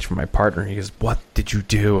text message from my partner. He goes, "What did you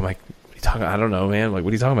do?" I'm like, "What are you talking about? I don't know, man. What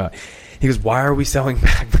are you talking about?" He goes, "Why are we selling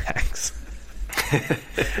backpacks?"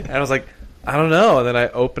 And I was like, "I don't know." And then I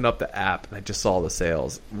opened up the app and I just saw the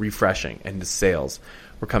sales refreshing, and the sales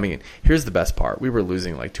were coming in. Here's the best part: we were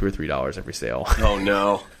losing $2 or $3 every sale. Oh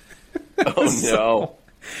no! Oh no!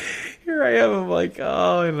 Here I am. I'm like,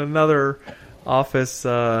 in another office,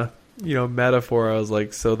 metaphor. I was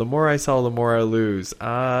like, so the more I sell, the more I lose.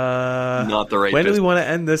 Not the right. When do we want to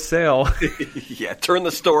end this sale? Yeah, turn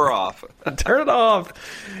the store off. Turn it off.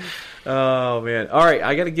 Oh man! All right,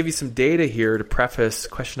 I got to give you some data here to preface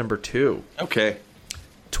question number 2. Okay.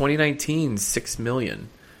 2019, 6 million.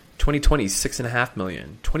 2020, 6.5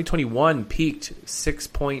 million. 2021 peaked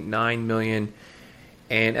 6.9 million.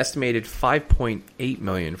 And estimated 5.8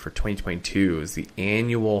 million for 2022 is the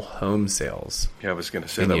annual home sales. Yeah, I was going to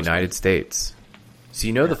say in the United States. So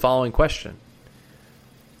you know the following question: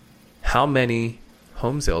 how many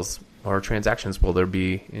home sales or transactions will there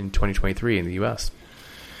be in 2023 in the U.S.?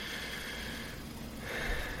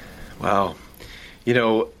 Wow,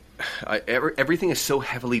 everything is so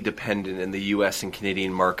heavily dependent in the U.S. and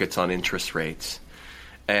Canadian markets on interest rates.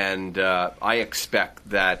 And I expect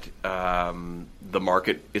that the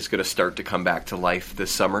market is going to start to come back to life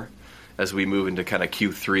this summer as we move into kind of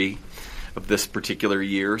Q3 of this particular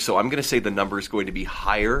year. So I'm going to say the number is going to be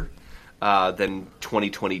higher than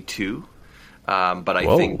 2022. But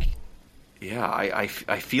I think, I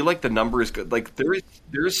feel like the number is good. Like there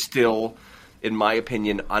is still, in my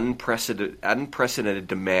opinion, unprecedented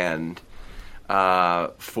demand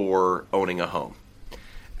for owning a home.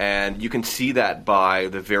 And you can see that by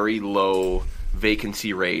the very low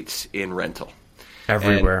vacancy rates in rental.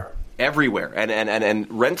 Everywhere. And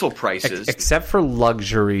rental prices. Except for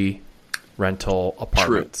luxury rental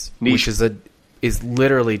apartments. Which is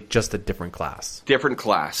literally just a different class. Different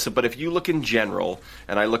class. But if you look in general,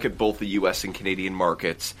 and I look at both the U.S. and Canadian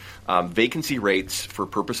markets, vacancy rates for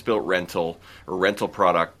purpose-built rental or rental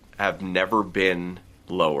product have never been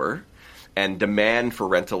lower. And demand for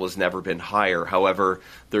rental has never been higher. However,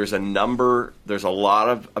 there's a lot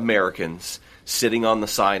of Americans sitting on the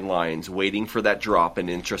sidelines waiting for that drop in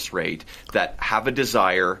interest rate that have a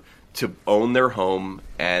desire to own their home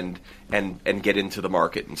and get into the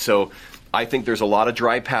market. And so I think there's a lot of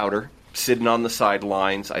dry powder sitting on the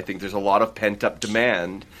sidelines. I think there's a lot of pent-up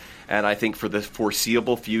demand. And I think for the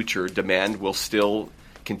foreseeable future, demand will still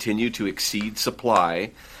continue to exceed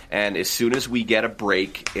supply. And as soon as we get a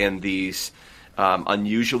break in these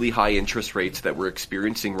unusually high interest rates that we're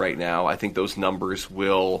experiencing right now, I think those numbers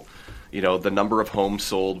will, the number of homes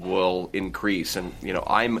sold will increase. And,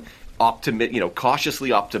 I'm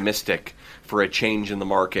cautiously optimistic for a change in the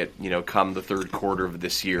market, come the third quarter of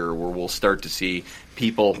this year, where we'll start to see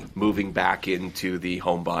people moving back into the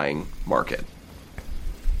home buying market.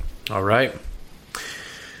 All right.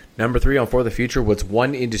 Number 3 on For the Future, what's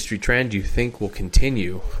one industry trend you think will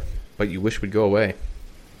continue, but you wish would go away?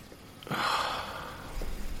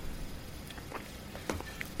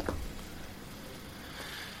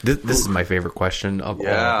 This is my favorite question of all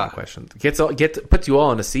my questions. Puts you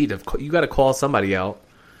all in a seat of you got to call somebody out.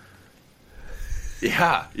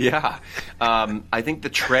 Yeah. I think the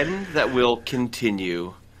trend that will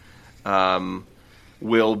continue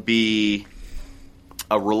will be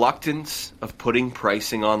a reluctance of putting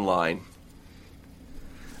pricing online.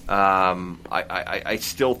 I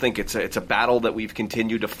still think it's a battle that we've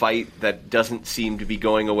continued to fight that doesn't seem to be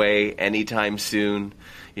going away anytime soon.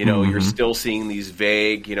 You're still seeing these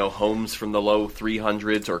vague, homes from the low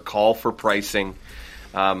 300s or call for pricing.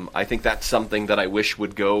 I think that's something that I wish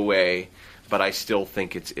would go away, but I still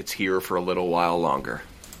think it's here for a little while longer.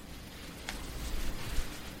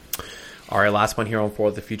 All right, last one here on For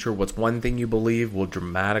the Future. What's one thing you believe will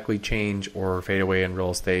dramatically change or fade away in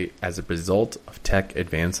real estate as a result of tech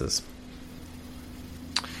advances?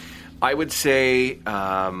 I would say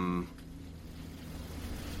I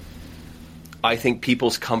think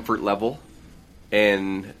people's comfort level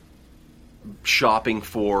in shopping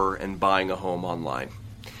for and buying a home online.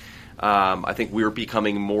 I think we're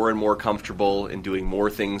becoming more and more comfortable in doing more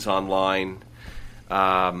things online.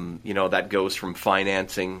 That goes from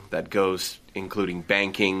financing, that goes including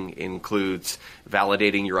banking, includes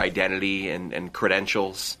validating your identity and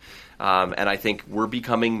credentials. And I think we're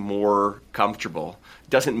becoming more comfortable.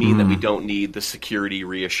 Doesn't mean that we don't need the security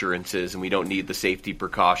reassurances and we don't need the safety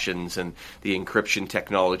precautions and the encryption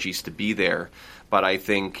technologies to be there. But I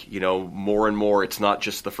think, more and more, it's not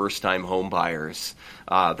just the first-time home buyers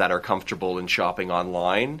that are comfortable in shopping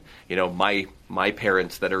online. My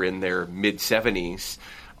parents that are in their mid-70s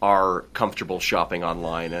are comfortable shopping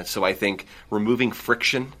online. And so I think removing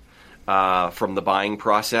friction from the buying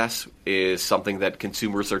process is something that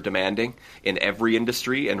consumers are demanding in every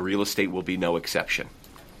industry, and real estate will be no exception.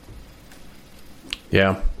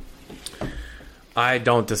 Yeah. I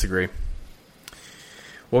don't disagree.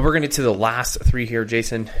 Well, we're going to get to the last 3 here,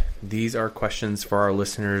 Jason. These are questions for our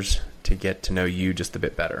listeners to get to know you just a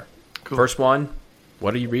bit better. Cool. First one,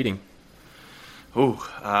 what are you reading?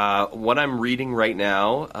 What I'm reading right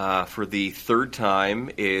now for the 3rd time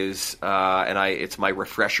is, it's my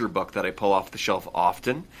refresher book that I pull off the shelf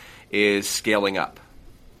often, is Scaling Up.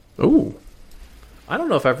 Ooh. I don't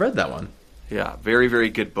know if I've read that one. Yeah, very, very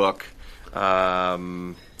good book.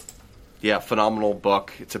 Phenomenal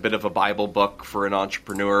book. It's a bit of a Bible book for an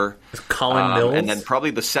entrepreneur. It's Colin Mills. And then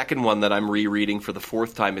probably the second one that I'm rereading for the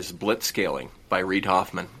 4th time is Blitzscaling by Reid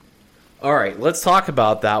Hoffman. All right, let's talk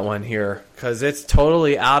about that one here because it's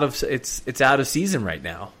totally out of season right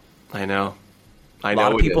now. I know. A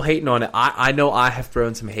lot of people hating on it. I know I have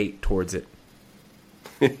thrown some hate towards it.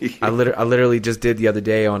 I literally just did the other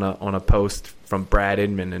day on a post from Brad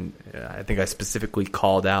Inman, and I think I specifically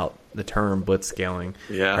called out the term blitzscaling.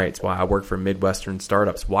 Yeah. Right. It's why I work for Midwestern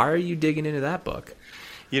startups. Why are you digging into that book?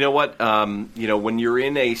 You know what? When you're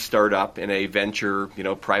in a startup, in a venture,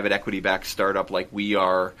 private equity-backed startup like we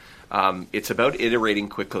are, it's about iterating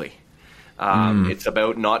quickly. It's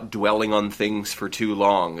about not dwelling on things for too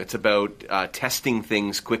long. It's about testing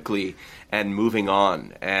things quickly and moving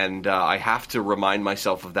on. And I have to remind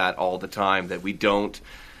myself of that all the time, that we don't,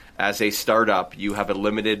 as a startup, you have a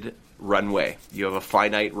limited runway. You have a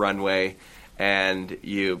finite runway, and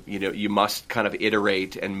you must kind of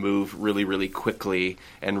iterate and move really, really quickly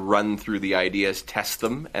and run through the ideas, test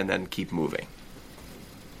them, and then keep moving.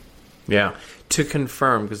 Yeah. To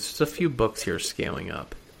confirm, because there's a few books here scaling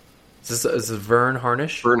up. Is this Vern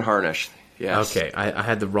Harnish? Vern Harnish, yes. Okay, I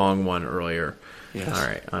had the wrong one earlier. Yes. All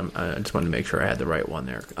right, I just wanted to make sure I had the right one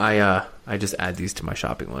there. I just add these to my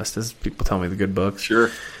shopping list as people tell me the good books. Sure.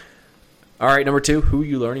 All right, number 2, who are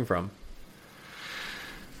you learning from?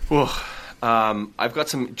 Well, I've got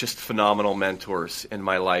some just phenomenal mentors in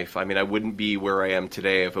my life. I mean, I wouldn't be where I am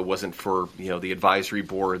today if it wasn't for the advisory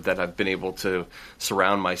board that I've been able to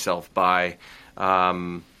surround myself by.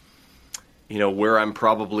 Where I'm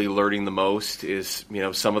probably learning the most is,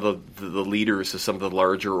 some of the leaders of some of the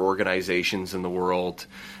larger organizations in the world,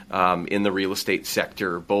 in the real estate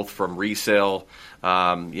sector, both from resale,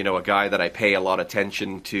 a guy that I pay a lot of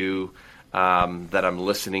attention to, that I'm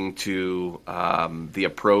listening to, the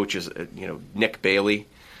approach is, Nick Bailey,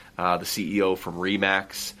 the CEO from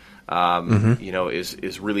Remax,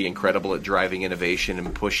 is really incredible at driving innovation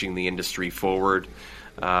and pushing the industry forward.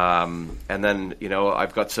 And then,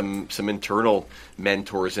 I've got some internal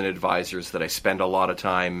mentors and advisors that I spend a lot of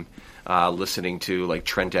time listening to, like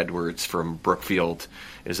Trent Edwards from Brookfield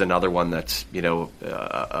is another one that's,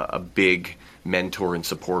 a big mentor and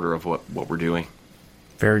supporter of what we're doing.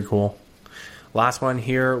 Very cool. Last one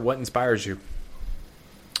here. What inspires you?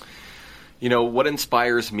 What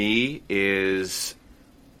inspires me is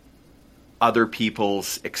other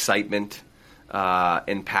people's excitement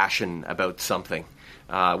and passion about something.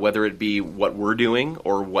 Whether it be what we're doing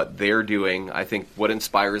or what they're doing, I think what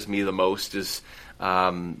inspires me the most is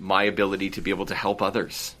my ability to be able to help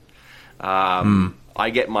others. I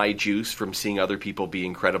get my juice from seeing other people be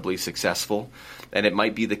incredibly successful, and it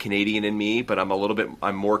might be the Canadian in me, but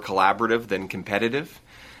I'm more collaborative than competitive.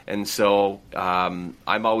 And so I'm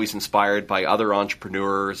always inspired by other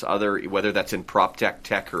entrepreneurs, whether that's in prop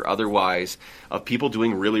tech, or otherwise, of people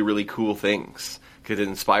doing really, really cool things. Because it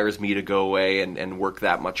inspires me to go away and work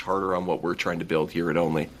that much harder on what we're trying to build here at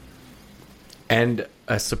Only. And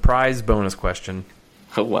a surprise bonus question.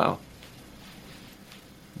 Oh, wow.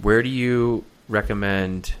 Where do you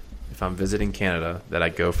recommend, if I'm visiting Canada, that I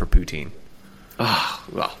go for poutine? Oh,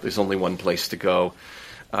 well, there's only one place to go.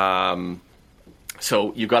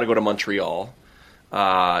 So you've got to go to Montreal.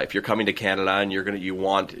 If you're coming to Canada and you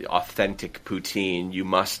want authentic poutine, you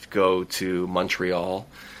must go to Montreal.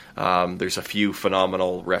 There's a few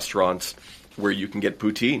phenomenal restaurants where you can get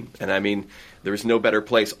poutine. And I mean, there's no better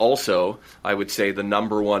place. Also, I would say the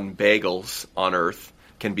number one bagels on earth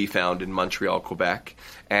can be found in Montreal, Quebec.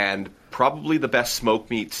 And probably the best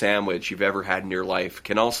smoked meat sandwich you've ever had in your life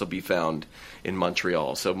can also be found in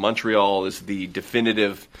Montreal. So Montreal is the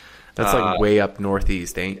definitive... That's like way up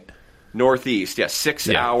northeast, ain't it? Northeast, yeah. 6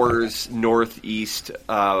 hours northeast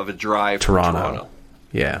of a drive from Toronto.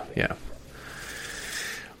 Yeah.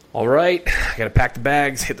 All right. I got to pack the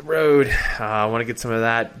bags, hit the road. I want to get some of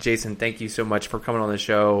that. Jason, thank you so much for coming on the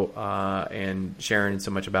show and sharing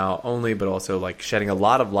so much about Only, but also like shedding a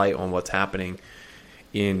lot of light on what's happening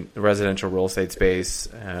in the residential real estate space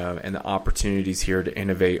and the opportunities here to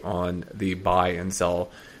innovate on the buy and sell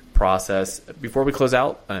process. Before we close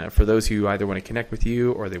out, for those who either want to connect with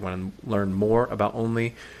you or they want to learn more about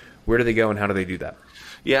Only, where do they go and how do they do that?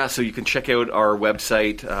 Yeah, so you can check out our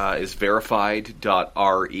website is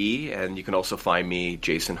verified.re, and you can also find me,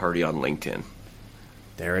 Jason Hardy, on LinkedIn.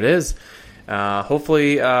 There it is.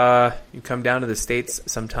 Hopefully you come down to the States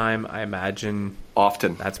sometime, I imagine.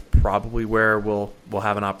 Often. That's probably where we'll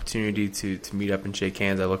have an opportunity to meet up and shake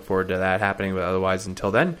hands. I look forward to that happening, but otherwise,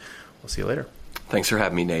 until then, we'll see you later. Thanks for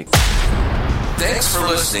having me, Nate. Thanks for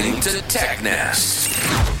listening to TechNest,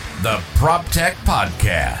 the PropTech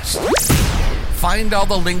podcast. Find all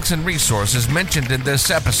the links and resources mentioned in this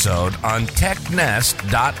episode on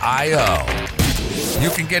technest.io. You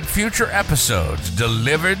can get future episodes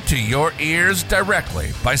delivered to your ears directly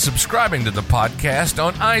by subscribing to the podcast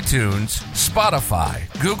on iTunes, Spotify,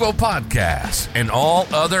 Google Podcasts, and all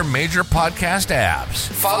other major podcast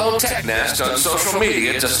apps. Follow TechNest on social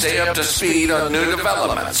media to stay up to speed on new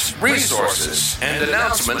developments, resources, and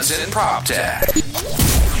announcements in PropTech.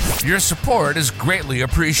 Your support is greatly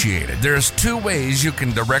appreciated. There's 2 ways you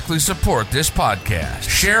can directly support this podcast.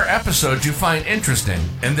 Share episodes you find interesting,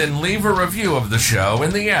 and then leave a review of the show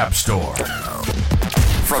in the App Store.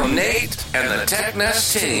 From Nate and the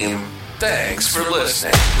TechNest team, thanks for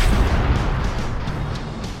listening.